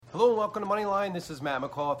Hello and welcome to Moneyline. This is Matt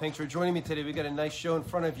McCall. Thanks for joining me today. We got a nice show in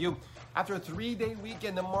front of you. After a 3-day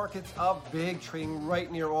weekend, the market's up big, trading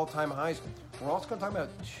right near all-time highs. We're also going to talk about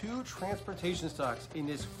two transportation stocks in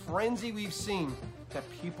this frenzy we've seen that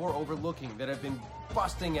people are overlooking, that have been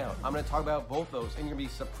busting out. I'm going to talk about both those, and you're going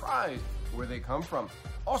to be surprised where they come from.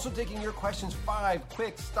 Also taking your questions, 5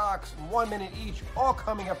 quick stocks, 1 minute each, all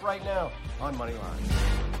coming up right now on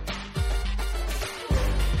Moneyline.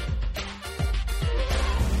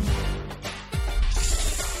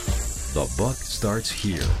 The buck starts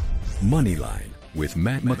here. Moneyline with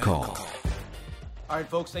Matt McCall. All right,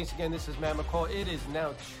 folks, thanks again. This is Matt McCall. It is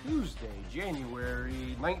now Tuesday,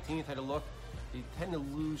 January 19th. Had a look. You tend to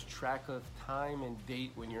lose track of time and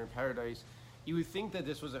date when you're in paradise. You would think that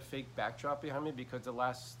this was a fake backdrop behind me because the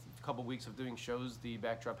last couple weeks of doing shows, the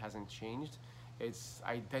backdrop hasn't changed. It's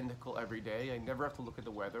identical every day. I never have to look at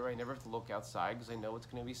the weather. I never have to look outside because I know it's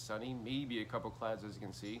going to be sunny, maybe a couple clouds as you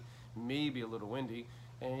can see, maybe a little windy,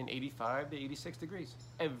 and 85 to 86 degrees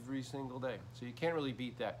every single day. So you can't really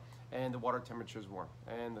beat that. And the water temperature is warm.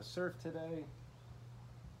 And the surf today,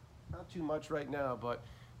 not too much right now, but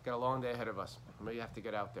got a long day ahead of us. Maybe have to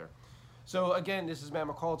get out there. So again, this is Matt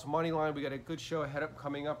McCall. It's Moneyline. We got a good show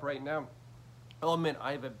coming up right now. I'll admit,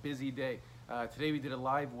 I have a busy day. Today we did a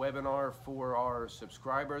live webinar for our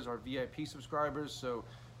subscribers, our VIP subscribers. So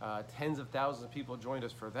tens of thousands of people joined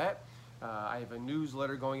us for that. I have a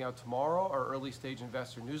newsletter going out tomorrow. Our early stage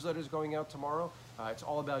investor newsletter is going out tomorrow. It's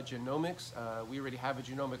all about genomics. We already have a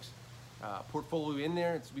genomics portfolio in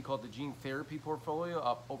there. We call it the gene therapy portfolio,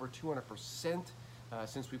 up over 200%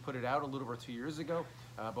 since we put it out a little over 2 years ago.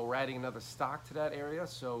 But we're adding another stock to that area.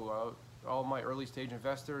 So all my early stage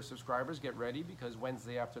investor subscribers, get ready because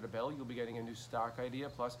Wednesday after the bell, you'll be getting a new stock idea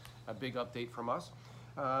plus a big update from us.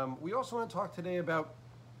 We also want to talk today about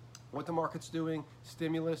what the market's doing,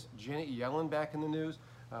 stimulus, Janet Yellen back in the news.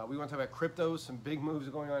 We want to talk about cryptos, some big moves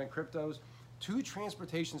going on in cryptos. Two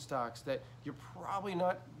transportation stocks that you're probably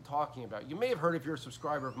not talking about. You may have heard if you're a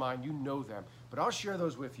subscriber of mine, you know them, but I'll share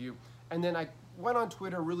those with you. And then I went on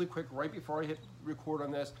Twitter really quick right before I hit record on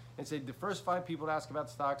this and said the first 5 people to ask about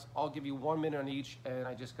stocks, I'll give you 1 minute on each, and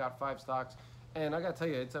I just got 5 stocks. And I gotta tell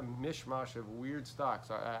you, it's a mishmash of weird stocks.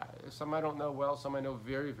 Some I don't know well, some I know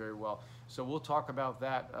very, very well. So we'll talk about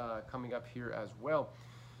that coming up here as well.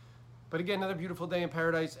 But again, another beautiful day in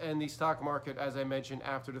paradise, and the stock market, as I mentioned,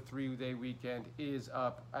 after the 3-day weekend is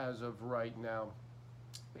up as of right now.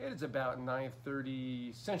 It is about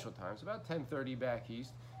 9:30 Central Time, so about 10:30 back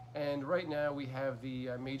east. And right now we have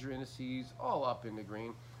the major indices all up in the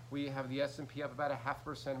green. We have the S&P up about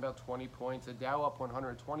 0.5%, about 20 points. The Dow up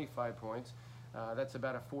 125 points. That's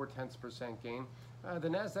about a 0.4% gain. The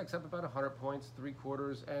Nasdaq's up about 100 points,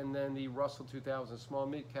 3/4, and then the Russell 2000 small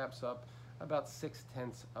mid caps up about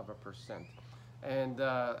 0.6%. And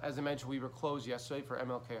as I mentioned, we were closed yesterday for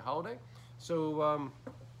MLK holiday. So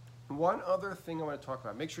one other thing I want to talk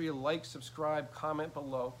about: make sure you like, subscribe, comment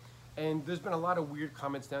below. And there's been a lot of weird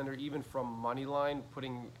comments down there, even from Moneyline,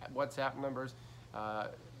 putting WhatsApp numbers.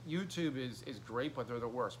 YouTube is great, but they're the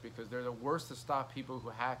worst because they're the worst to stop people who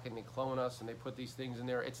hack and they clone us and they put these things in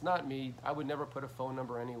there. It's not me. I would never put a phone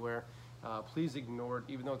number anywhere. Please ignore it,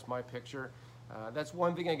 even though it's my picture. That's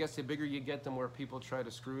one thing, I guess, the bigger you get, the more people try to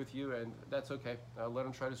screw with you, and that's okay. Let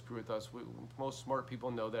them try to screw with us. Most smart people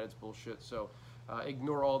know that it's bullshit, so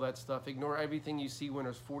ignore all that stuff. Ignore everything you see when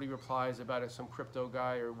there's 40 replies about some crypto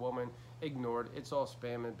guy or woman. Ignore it. It's all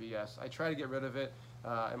spam and BS. I try to get rid of it.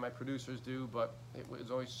 And my producers do, but there's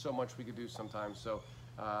always so much we could do sometimes. So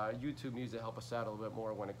YouTube needs to help us out a little bit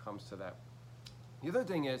more when it comes to that. The other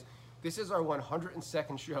thing is, this is our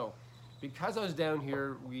 102nd show. Because I was down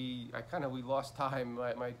here, we lost time.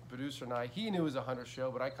 My producer and I, he knew it was a 100th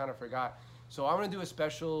show, but I kind of forgot. So I'm going to do a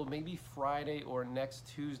special maybe Friday or next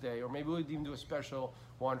Tuesday, or maybe we'll even do a special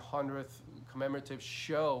 100th commemorative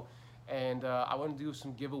show. And I want to do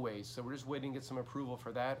some giveaways. So we're just waiting to get some approval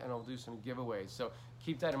for that, and I'll do some giveaways. So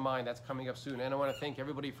keep that in mind. That's coming up soon. And I want to thank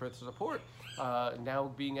everybody for the support,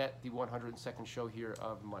 now being at the 102nd show here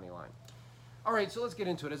of Moneyline. All right, so let's get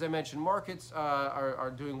into it. As I mentioned, markets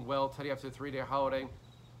are doing well today after the 3-day holiday.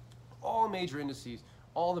 All major indices,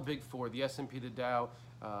 all the big 4, the S&P, the Dow,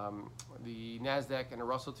 the Nasdaq, and the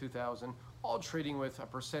Russell 2000, all trading with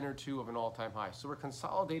 1% or 2% of an all-time high. So we're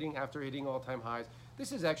consolidating after hitting all-time highs.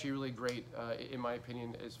 This is actually really great, in my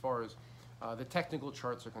opinion, as far as the technical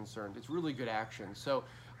charts are concerned. It's really good action. So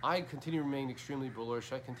I continue to remain extremely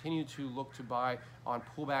bullish. I continue to look to buy on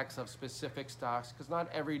pullbacks of specific stocks because not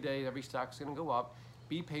every day every stock is going to go up.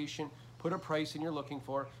 Be patient, put a price in you're looking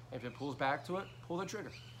for, and if it pulls back to it, pull the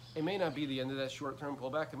trigger. It may not be the end of that short-term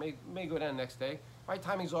pullback. It may go down next day. My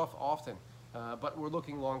timing's off often. but we're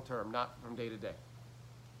looking long term, not from day to day.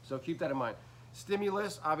 So keep that in mind.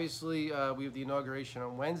 Stimulus, obviously, we have the inauguration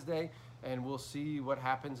on Wednesday, and we'll see what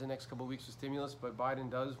happens in the next couple of weeks with stimulus. But Biden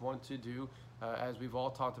does want to do, as we've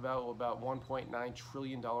all talked about $1.9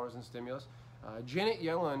 trillion in stimulus. Janet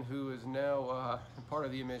Yellen, who is now part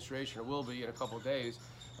of the administration, or will be in a couple of days,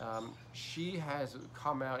 she has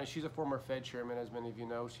come out, and she's a former Fed chairman, as many of you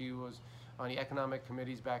know. She was on the economic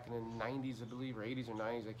committees back in the 90s, I believe, or 80s or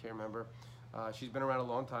 90s, I can't remember. She's been around a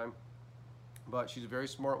long time, but she's a very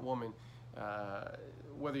smart woman.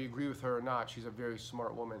 Whether you agree with her or not, she's a very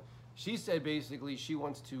smart woman. She said basically she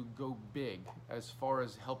wants to go big as far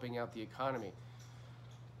as helping out the economy.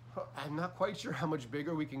 I'm not quite sure how much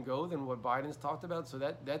bigger we can go than what Biden's talked about, so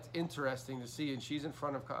that's interesting to see. And she's in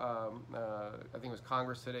front of, I think it was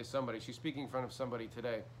Congress today, she's speaking in front of somebody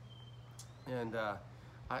today. And the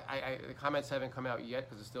comments haven't come out yet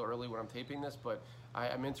because it's still early when I'm taping this, but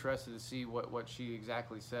I'm interested to see what she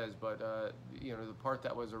exactly says. But, you know, the part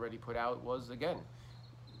that was already put out was, again,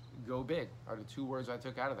 go big are the two words I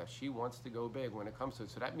took out of that. She wants to go big when it comes to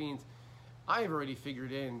it. So that means I've already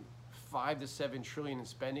figured in 5 to 7 trillion in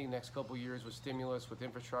spending next couple of years with stimulus, with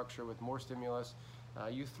infrastructure, with more stimulus.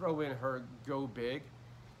 You throw in her go big,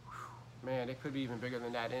 man, it could be even bigger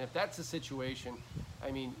than that. And if that's the situation,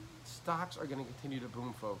 I mean, stocks are going to continue to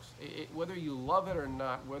boom, folks. Whether you love it or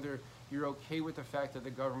not, whether you're okay with the fact that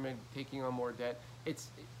the government taking on more debt,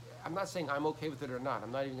 I'm not saying I'm okay with it or not.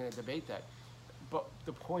 I'm not even going to debate that. But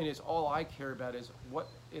the point is, all I care about is what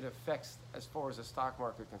it affects as far as the stock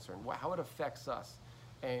market is concerned, how it affects us.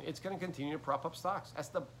 And it's going to continue to prop up stocks. That's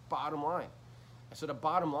the bottom line. So the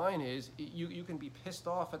bottom line is you can be pissed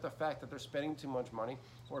off at the fact that they're spending too much money,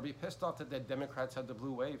 or be pissed off that the Democrats had the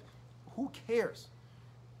blue wave. Who cares?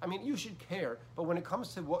 I mean, you should care. But when it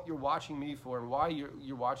comes to what you're watching me for and why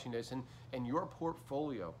you're watching this, and your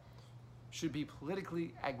portfolio should be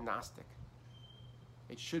politically agnostic.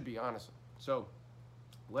 It should be, honestly. So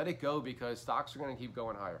let it go, because stocks are going to keep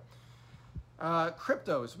going higher.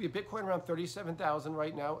 Cryptos, we have Bitcoin around 37,000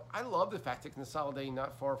 right now. I love the fact it's consolidating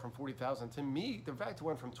not far from 40,000. To me, the fact it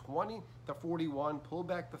went from 20 to 41, pulled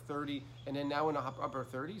back to 30, and then now in the upper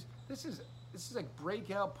 30s. This is a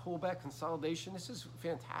breakout, pullback, consolidation. This is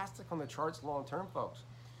fantastic on the charts long term, folks.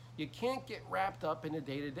 You can't get wrapped up in the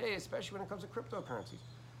day-to-day, especially when it comes to cryptocurrencies.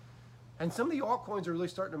 And some of the altcoins are really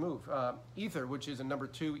starting to move. Ether, which is a number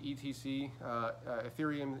 2 ETC,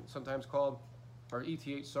 Ethereum sometimes called, or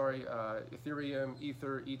ETH, sorry, Ethereum,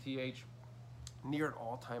 Ether, ETH, near an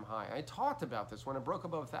all-time high. I talked about this when it broke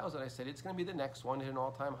above 1,000. I said it's going to be the next one to hit an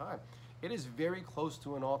all-time high. It is very close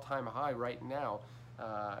to an all-time high right now,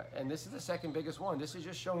 and this is the second biggest one. This is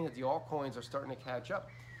just showing that the altcoins are starting to catch up.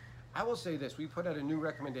 I will say this, we put out a new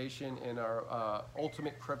recommendation in our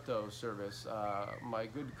Ultimate Crypto service. My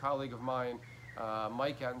good colleague of mine,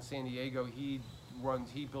 Mike out in San Diego, he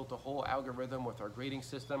built a whole algorithm with our grading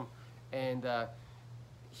system, and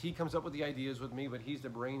he comes up with the ideas with me, but he's the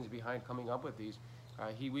brains behind coming up with these.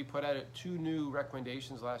 We put out 2 new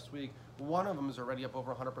recommendations last week. One of them is already up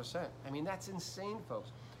over 100%. I mean, that's insane,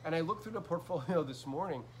 folks. And I looked through the portfolio this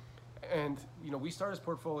morning, and you know, we started this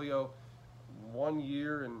portfolio 1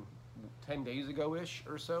 year and 10 days ago-ish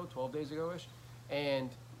or so, 12 days ago-ish, and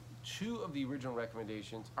 2 of the original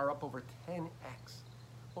recommendations are up over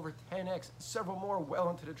 10x, several more well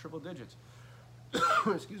into the triple digits.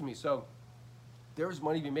 Excuse me. So there's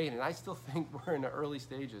money to be made, and I still think we're in the early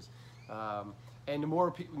stages. And the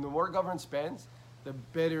more government spends, the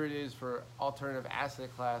better it is for alternative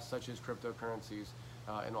asset class such as cryptocurrencies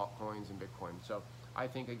and altcoins and Bitcoin. So I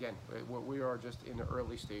think, again, we are just in the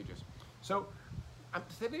early stages. So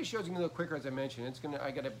today's show is going to be a little quicker, as I mentioned.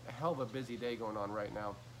 I got a hell of a busy day going on right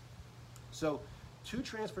now. So 2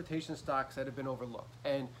 transportation stocks that have been overlooked,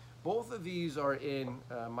 and both of these are in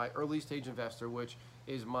my early stage investor, which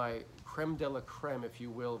is my creme de la creme, if you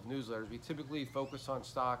will, of newsletters. We typically focus on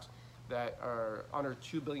stocks that are under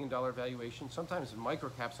 $2 billion valuation, sometimes micro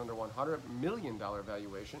caps under $100 million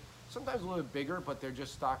valuation, sometimes a little bit bigger, but they're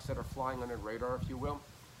just stocks that are flying under the radar, if you will.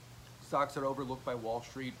 Stocks that are overlooked by Wall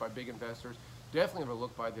Street, by big investors, definitely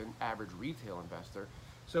overlooked by the average retail investor.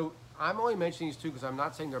 So I'm only mentioning these 2 because I'm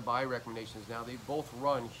not saying they're buy recommendations now. They've both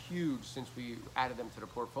run huge since we added them to the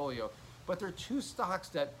portfolio. But they're 2 stocks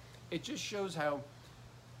that it just shows how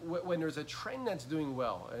when there's a trend that's doing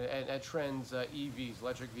well, and that trends EVs,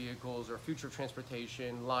 electric vehicles, or future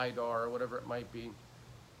transportation, LiDAR, or whatever it might be,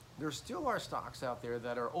 there still are stocks out there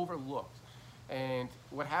that are overlooked. And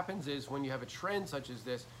what happens is when you have a trend such as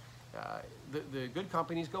this, the good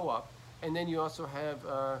companies go up, and then you also have,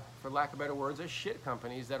 for lack of better words, shit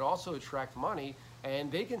companies that also attract money,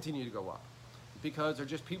 and they continue to go up. because they're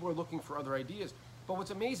just people are looking for other ideas. But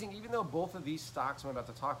what's amazing, even though both of these stocks I'm about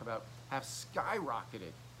to talk about have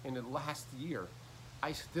skyrocketed in the last year,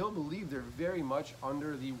 I still believe they're very much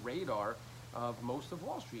under the radar of most of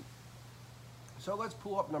Wall Street. So let's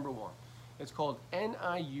pull up number one. It's called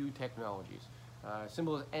NIU Technologies.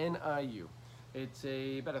 Symbol is NIU. It's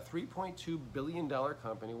about a $3.2 billion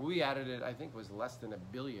company. We added it, I think it was less than $1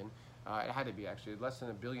 billion. It had to be actually less than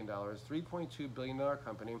 $1 billion. $3.2 billion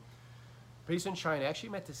company based in China. I actually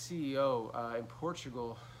met the CEO in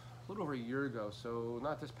Portugal a little over a year ago. So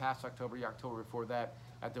not this past October, the October before that,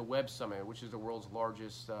 at the Web Summit, which is the world's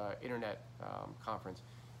largest internet conference.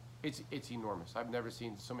 It's enormous. I've never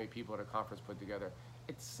seen so many people at a conference put together.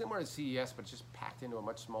 It's similar to CES, but just packed into a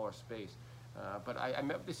much smaller space. But I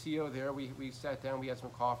met with the CEO there. We sat down, we had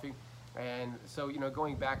some coffee. And so, you know,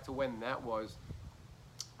 going back to when that was,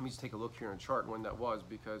 let me just take a look here on a chart when that was,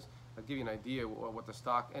 because I'll give you an idea what the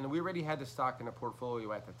stock, and we already had the stock in a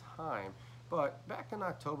portfolio at the time, but back in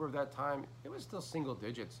October of that time, it was still single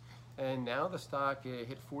digits. And now the stock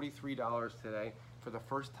hit $43 today for the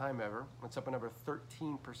first time ever. It's up another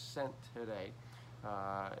 13% today.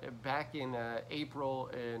 Back in April,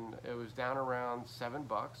 and it was down around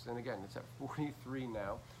 $7, and again, it's at 43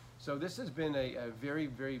 now. So this has been a very,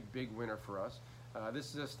 very big winner for us.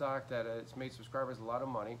 This is a stock that it's made subscribers a lot of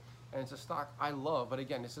money, and it's a stock I love, but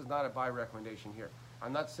again, this is not a buy recommendation here.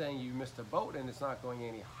 I'm not saying you missed a boat and it's not going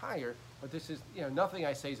any higher, but this is, you know, nothing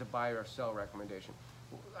I say is a buy or sell recommendation.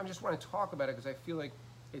 I just want to talk about it because I feel like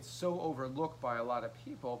it's so overlooked by a lot of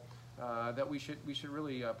people that we should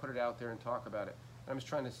really put it out there and talk about it. I'm just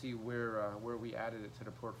trying to see where we added it to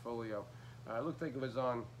the portfolio. It looked like it was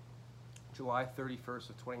on July 31st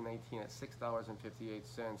of 2019 at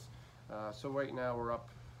 $6.58. So right now we're up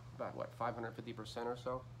about, what, 550% or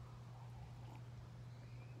so?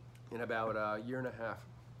 In about a year and a half,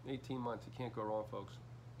 18 months. You can't go wrong, folks.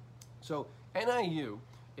 So NIU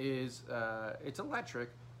is, it's electric,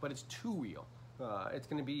 but it's two-wheel. It's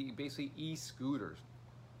going to be basically e-scooters.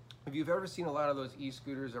 If you've ever seen a lot of those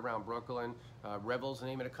e-scooters around Brooklyn, Revel's the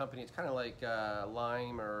name of the company. It's kind of like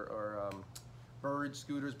Lime or Bird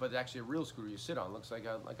scooters, but it's actually a real scooter you sit on. Looks like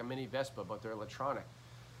a mini Vespa, but they're electronic.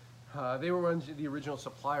 They were one of the original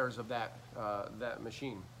suppliers of that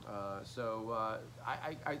machine. So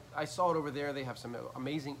I saw it over there. They have some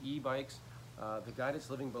amazing e-bikes. The guy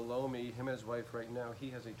that's living below me, him and his wife right now,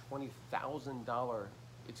 he has a $20,000,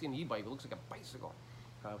 it's an e-bike, it looks like a bicycle.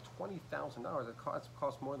 $20,000, it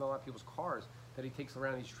costs more than a lot of people's cars that he takes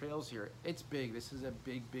around these trails here. It's big, this is a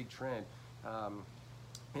big, big trend.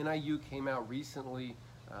 NIU came out recently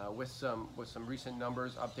with some recent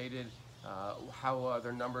numbers, updated how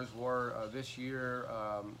their numbers were this year,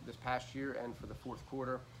 this past year, and for the fourth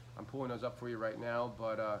quarter. I'm pulling those up for you right now,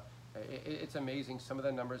 but it's amazing some of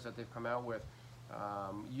the numbers that they've come out with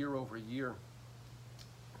year over year.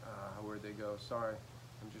 Where'd they go? Sorry,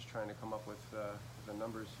 I'm just trying to come up with the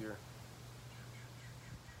numbers here.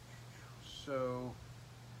 So,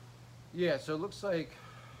 yeah, so it looks like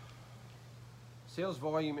sales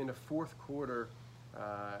volume in the fourth quarter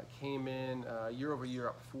came in year over year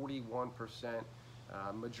up 41%.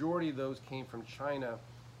 Majority of those came from China,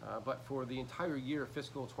 but for the entire year,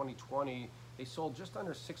 fiscal 2020, they sold just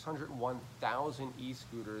under 601,000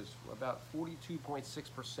 e-scooters, about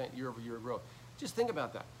 42.6% year over year growth. Just think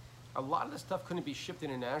about that. A lot of this stuff couldn't be shipped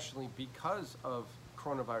internationally because of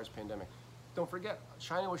coronavirus pandemic. Don't forget,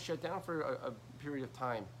 China was shut down for a period of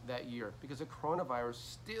time that year because of coronavirus,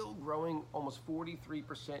 still growing almost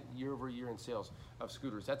 43% year over year in sales of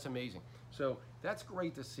scooters. That's amazing. So that's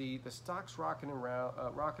great to see. The stock's rocking and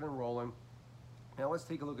rolling. Now let's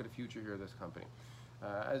take a look at the future here of this company.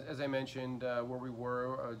 As I mentioned, where we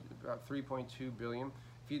were, about $3.2 billion.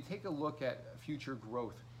 If you take a look at future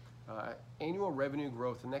growth, annual revenue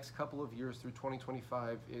growth the next couple of years through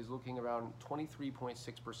 2025 is looking around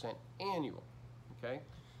 23.6% annual, okay?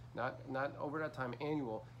 Not over that time,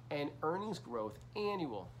 annual. And earnings growth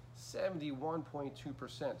annual,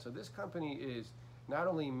 71.2%. So this company is not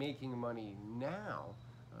only making money now,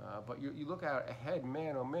 but you look out ahead,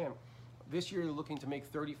 man, oh man. This year you're looking to make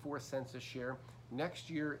 34 cents a share. Next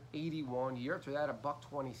year, 81. Year after that,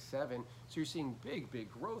 $1.27. So you're seeing big,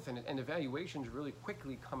 big growth, and the valuations really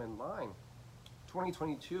quickly come in line.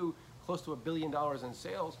 2022, close to $1 billion in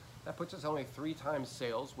sales. That puts us only 3 times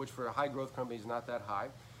sales, which for a high growth company is not that high.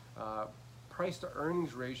 Price to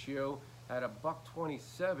earnings ratio at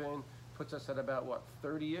 $1.27 puts us at about what,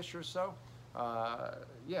 30-ish or so.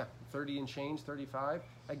 Yeah, 30 and change, 35.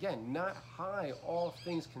 Again, not high, all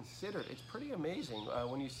things considered. It's pretty amazing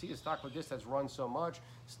when you see a stock like this that's run so much,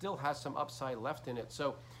 still has some upside left in it.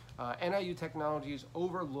 So NIU Technologies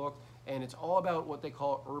overlooked, and it's all about what they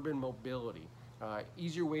call urban mobility,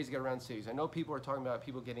 easier ways to get around cities. I know people are talking about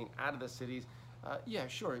people getting out of the cities. Yeah,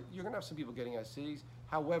 sure, you're gonna have some people getting out of cities.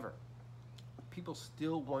 However, people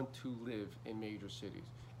still want to live in major cities.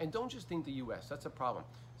 And don't just think the US, that's a problem.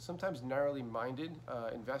 Sometimes narrowly minded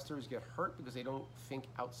investors get hurt because they don't think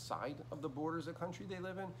outside of the borders of the country they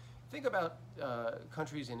live in. Think about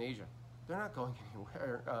countries in Asia. They're not going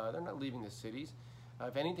anywhere. They're not leaving the cities.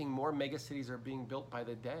 If anything, more mega cities are being built by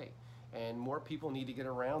the day. And more people need to get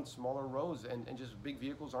around smaller roads, and just big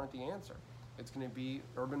vehicles aren't the answer. It's going to be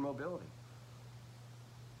urban mobility.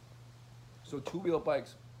 So two-wheel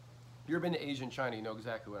bikes. If you've been to Asia and China, you know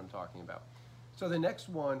exactly what I'm talking about. So the next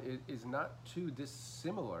one is not too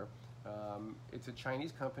dissimilar. It's a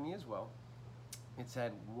Chinese company as well. It's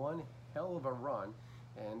had one hell of a run,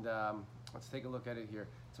 and let's take a look at it here.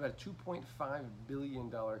 It's about a $2.5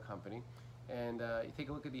 billion company, and you take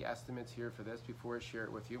a look at the estimates here for this before I share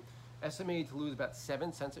it with you. Estimated to lose about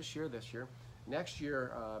 7 cents a share this year. Next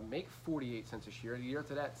year, make 48 cents a share. The year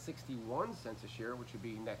after that, 61 cents a share, which would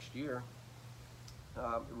be next year.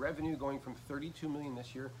 Revenue going from 32 million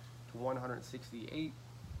this year to 168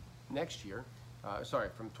 next year. Sorry,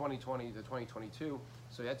 from 2020 to 2022.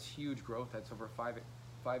 So that's huge growth. That's over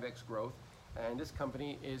 5x growth. And this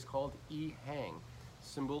company is called EHang.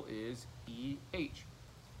 Symbol is EH.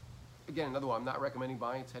 Again, another one I'm not recommending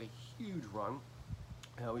buying. It's had a huge run.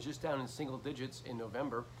 It was just down in single digits in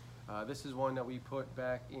November. This is one that we put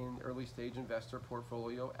back in early stage investor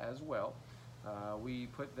portfolio as well. We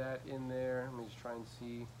put that in there. Let me just try and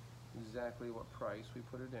see exactly what price we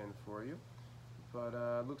put it in for you.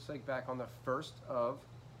 But looks like back on the 1st of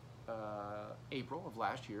April of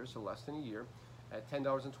last year, so less than a year, at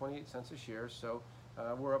 $10.28 a share. So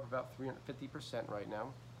we're up about 350% right now.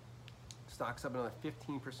 Stock's up another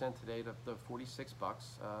 15% today to 46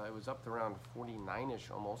 bucks. It was up to around 49-ish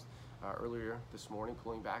almost earlier this morning,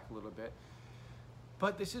 pulling back a little bit.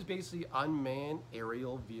 But this is basically unmanned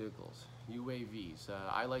aerial vehicles, UAVs.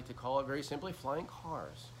 I like to call it very simply flying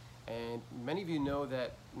cars. And many of you know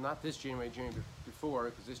that not this January, January before,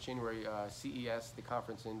 because this January CES, the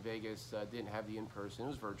conference in Vegas, didn't have the in-person. It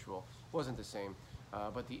was virtual. It wasn't the same.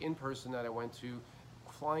 But the in-person that I went to,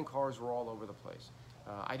 flying cars were all over the place.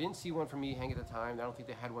 I didn't see one from EHang at the time. I don't think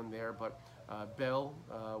they had one there, but Bell,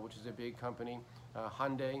 which is a big company,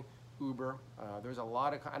 Hyundai, Uber, there's a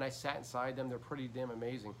lot of, and I sat inside them. They're pretty damn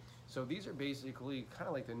amazing. So these are basically kind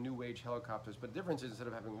of like the new age helicopters, but the difference is instead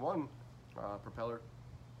of having one propeller,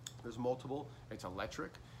 there's multiple. It's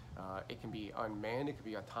electric. It can be unmanned. It can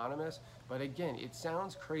be autonomous. But again, it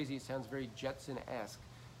sounds crazy. It sounds very Jetson-esque.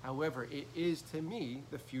 However, it is, to me,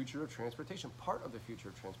 the future of transportation, part of the future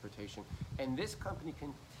of transportation. And this company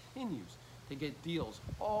continues to get deals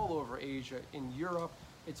all over Asia, in Europe.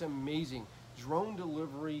 It's amazing. Drone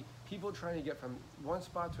delivery, people trying to get from one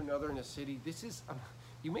spot to another in a city. This is,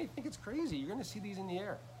 you may think it's crazy. You're going to see these in the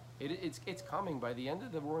air. It's coming. By the end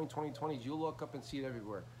of the Roaring 2020s, you'll look up and see it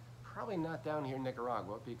everywhere. Probably not down here in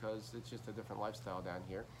Nicaragua because it's just a different lifestyle down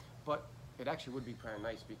here. But it actually would be kind of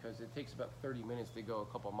nice because it takes about 30 minutes to go a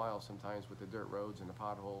couple miles sometimes with the dirt roads and the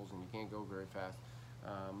potholes, and you can't go very fast.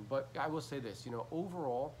 But I will say this, you know,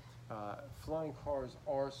 overall, flying cars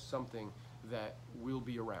are something that will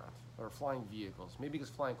be around, or flying vehicles. Maybe because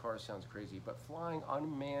flying cars sounds crazy, but flying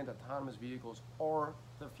unmanned autonomous vehicles are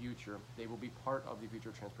the future. They will be part of the future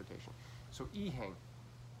of transportation. So EHang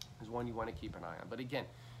is one you want to keep an eye on. But again,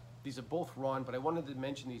 these are both run, but I wanted to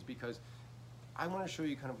mention these because I want to show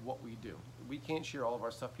you kind of what we do. We can't share all of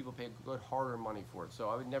our stuff. People pay good hard-earned money for it. So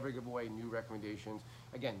I would never give away new recommendations.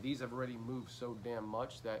 Again, these have already moved so damn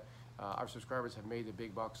much that our subscribers have made the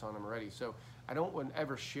big bucks on them already. So I don't want to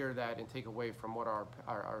ever share that and take away from what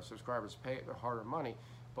our subscribers pay their hard-earned money.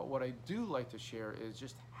 But what I do like to share is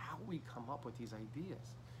just how we come up with these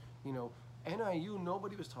ideas. You know, NIU,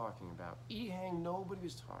 nobody was talking about. EHang, nobody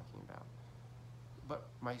was talking about. But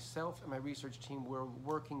myself and my research team, we're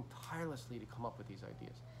working tirelessly to come up with these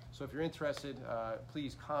ideas. So if you're interested,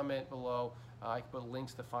 please comment below. I can put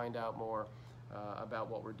links to find out more about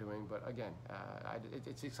what we're doing. But again,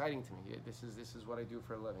 it's exciting to me. This is what I do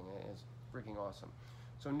for a living. It's freaking awesome.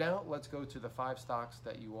 So now let's go to the 5 stocks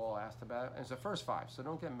that you all asked about. And it's the first 5, so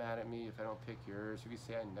don't get mad at me if I don't pick yours. If you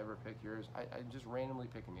say I never pick yours, I'm just randomly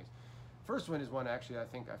picking these. First one is one actually I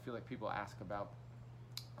feel like people ask about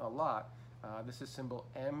a lot. This is symbol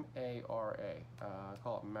M-A-R-A. I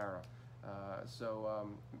call it MARA.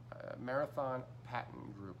 Marathon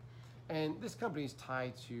Patent Group. And this company is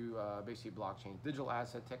tied to basically blockchain, digital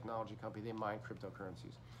asset technology company. They mine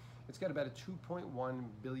cryptocurrencies. It's got about a $2.1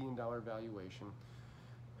 billion valuation.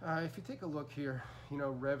 If you take a look here,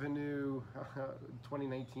 revenue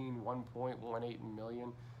 2019 1.18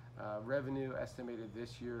 million. Revenue estimated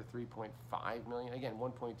this year 3.5 million. Again,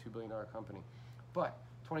 1.2 billion dollar company. But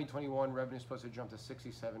 2021 revenue is supposed to jump to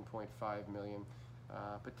 67.5 million.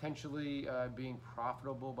 Potentially being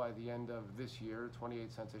profitable by the end of this year,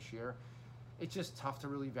 28 cents a share. It's just tough to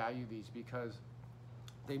really value these because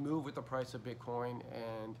they move with the price of Bitcoin,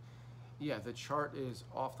 and yeah, the chart is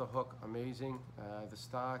off the hook amazing. The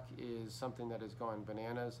stock is something that has gone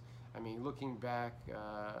bananas. I mean, looking back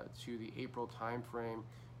to the April time frame,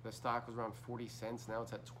 the stock was around 40 cents. Now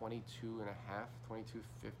it's at 22 and a half,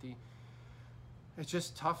 22.50. It's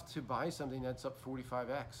just tough to buy something that's up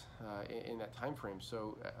 45x in that time frame.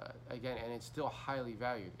 So again, and it's still highly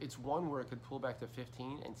valued. It's one where it could pull back to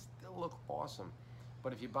 15 and still look awesome.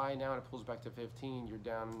 But if you buy now and it pulls back to 15, you're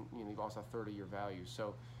down, you've lost a third of your value.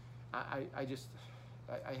 So I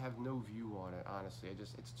have no view on it, honestly.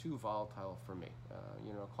 It's too volatile for me.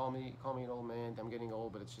 Call me an old man. I'm getting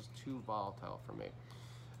old, but it's just too volatile for me.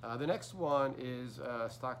 The next one is a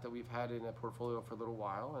stock that we've had in a portfolio for a little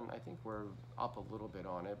while, and I think we're up a little bit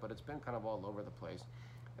on it, but it's been kind of all over the place.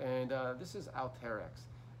 And this is Alteryx,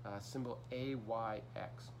 symbol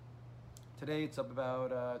AYX. Today it's up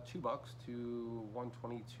about $2 to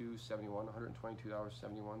 $122.71,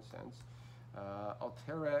 $122.71.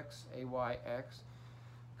 Alteryx, AYX.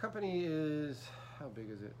 Company is, how big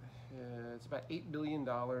is it? It's about $8 billion.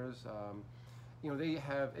 They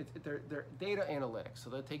have, they're data analytics. So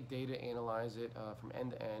they take data, analyze it from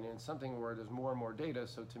end to end, and it's something where there's more and more data.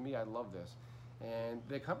 So to me, I love this. And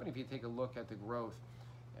the company, if you take a look at the growth,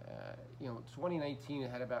 2019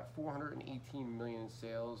 it had about 418 million in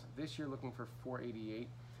sales. This year looking for 488.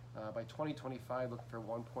 By 2025 looking for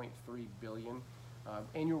 1.3 billion.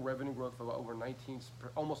 Annual revenue growth of over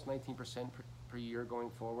almost 19% per year going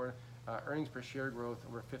forward. Earnings per share growth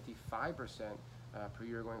over 55% per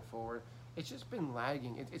year going forward. It's just been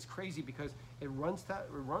lagging. It's crazy because it runs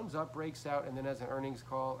up, breaks out, and then has an earnings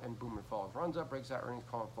call, and boom, it falls. Runs up, breaks out, earnings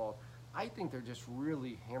call, and falls. I think they're just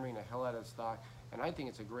really hammering the hell out of the stock, and I think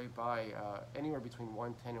it's a great buy anywhere between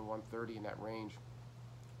 110 and 130 in that range.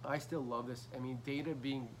 I still love this. I mean, data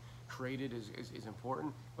being created is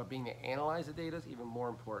important, but being to analyze the data is even more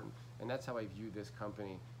important, and that's how I view this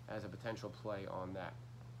company as a potential play on that.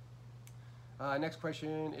 Next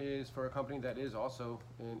question is for a company that is also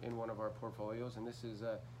in one of our portfolios, and this is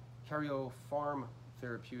Karyopharm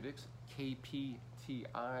Therapeutics.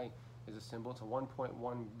 KPTI is a symbol. It's a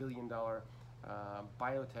 $1.1 billion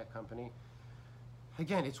biotech company.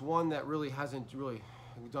 Again, it's one that really hasn't really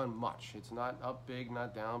done much. It's not up big,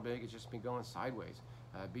 not down big. It's just been going sideways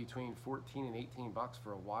between 14 and 18 bucks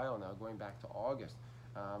for a while now, going back to August.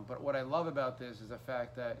 But what I love about this is the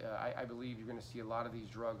fact that I believe you're going to see a lot of these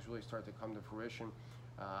drugs really start to come to fruition.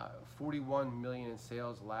 41 million in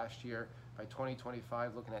sales last year. By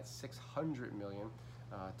 2025, looking at 600 million.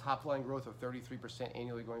 Top line growth of 33%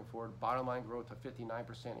 annually going forward. Bottom line growth of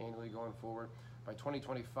 59% annually going forward. By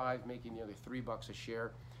 2025, making nearly $3 a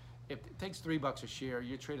share. If it takes $3 a share,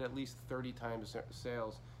 you trade at least 30 times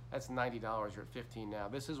sales. That's $90. You're at 15 now.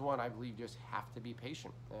 This is one I believe just have to be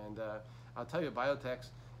patient. And I'll tell you, biotechs,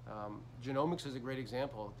 genomics is a great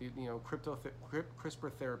example.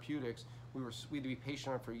 CRISPR Therapeutics, we had to be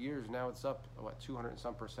patient on for years. Now it's up, 200 and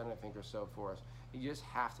some percent, I think, or so for us. You just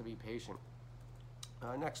have to be patient.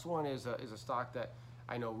 Next one is a stock that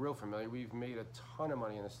I know real familiar. We've made a ton of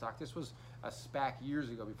money in the stock. This was a SPAC years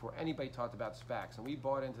ago before anybody talked about SPACs, and we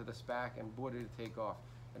bought into the SPAC, and boy, did it take off.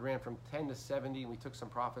 It ran from 10 to 70, and we took some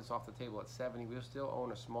profits off the table at 70. We still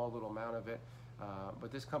own a small little amount of it,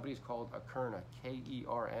 but this company is called Akerna,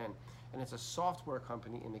 K-E-R-N, and it's a software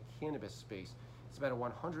company in the cannabis space. It's about a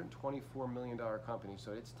 $124 million company,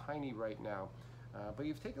 so it's tiny right now. But if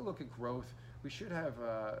you take a look at growth, we should have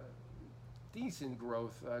decent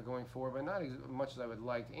growth going forward, but not as much as I would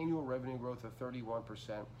like. Annual revenue growth of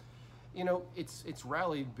 31%. It's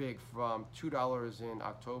rallied big from $2 in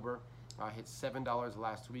October. Hit $7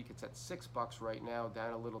 last week. It's at $6 right now,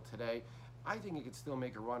 down a little today. I think it could still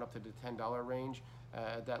make a run up to the $10 range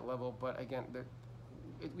at that level. But again,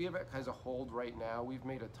 we have it as a hold right now. We've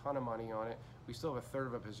made a ton of money on it. We still have a third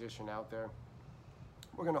of a position out there.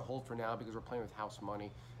 We're going to hold for now because we're playing with house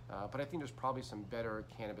money. But I think there's probably some better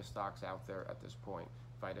cannabis stocks out there at this point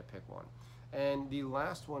if I had to pick one. And the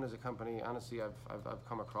last one is a company, honestly, I've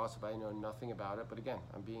come across it, but I know nothing about it. But again,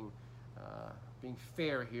 I'm being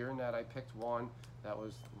fair here in that I picked one that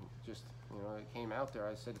was just, it came out there.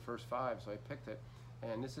 I said the first 5, so I picked it.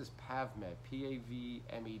 And this is PAVmed,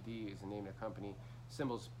 P-A-V-M-E-D is the name of the company.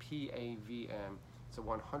 Symbol's P-A-V-M. It's a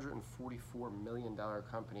 $144 million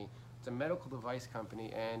company It's a medical device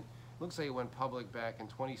company, and it looks like it went public back in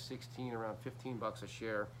 2016 around $15 a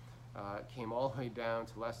share. It came all the way down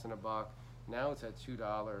to less than $1. Now it's at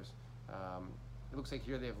 $2. It looks like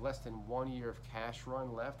here they have less than 1 year of cash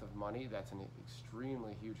run left of money. That's an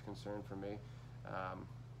extremely huge concern for me.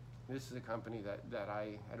 This is a company that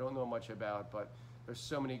I don't know much about, but there's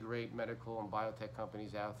so many great medical and biotech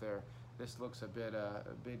companies out there. This looks a bit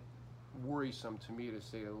worrisome to me, to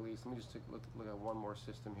say the least. Let me just look at one more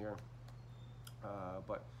system here.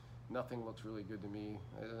 But nothing looks really good to me.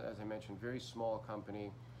 As I mentioned, very small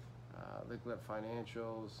company. Liquid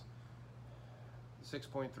financials,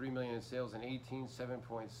 6.3 million in sales in 18,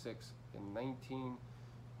 7.6 in 19.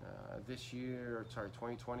 This year,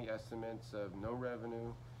 2020 estimates of no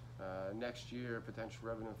revenue. Next year, potential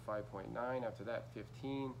revenue of 5.9. After that,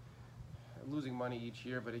 15. Losing money each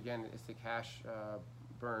year, but again, it's the cash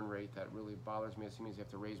burn rate that really bothers me. It means you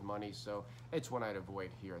have to raise money, so it's one I'd avoid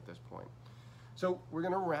here at this point. So we're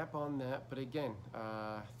going to wrap on that, but again,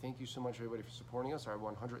 thank you so much everybody for supporting us. Our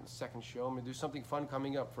 102nd show. I'm going to do something fun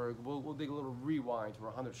coming up. We'll dig a little rewind to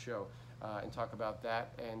our 100th show and talk about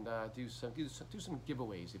that, and do some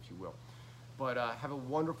giveaways, if you will. But have a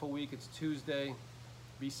wonderful week. It's Tuesday.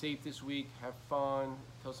 Be safe this week. Have fun.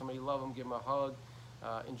 Tell somebody you love them. Give them a hug.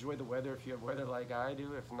 Enjoy the weather if you have weather like I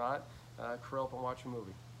do. If not, curl up and watch a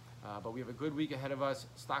movie. But we have a good week ahead of us.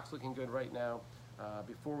 Stock's looking good right now.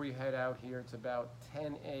 Before we head out here, it's about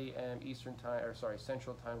 10 a.m. Eastern time, or sorry,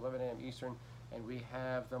 Central time, 11 a.m. Eastern, and we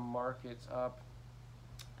have the markets up,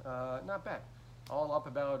 not bad, all up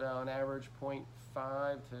about on average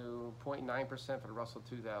 0.5 to 0.9% for the Russell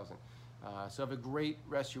 2000. So have a great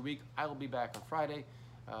rest of your week. I will be back on Friday.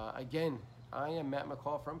 Again, I am Matt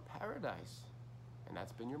McCall from Paradise, and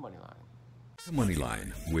that's been your Moneyline.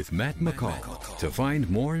 Moneyline with Matt McCall. To find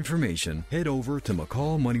more information, head over to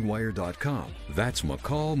McCallMoneyWire.com. That's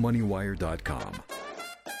McCallMoneyWire.com.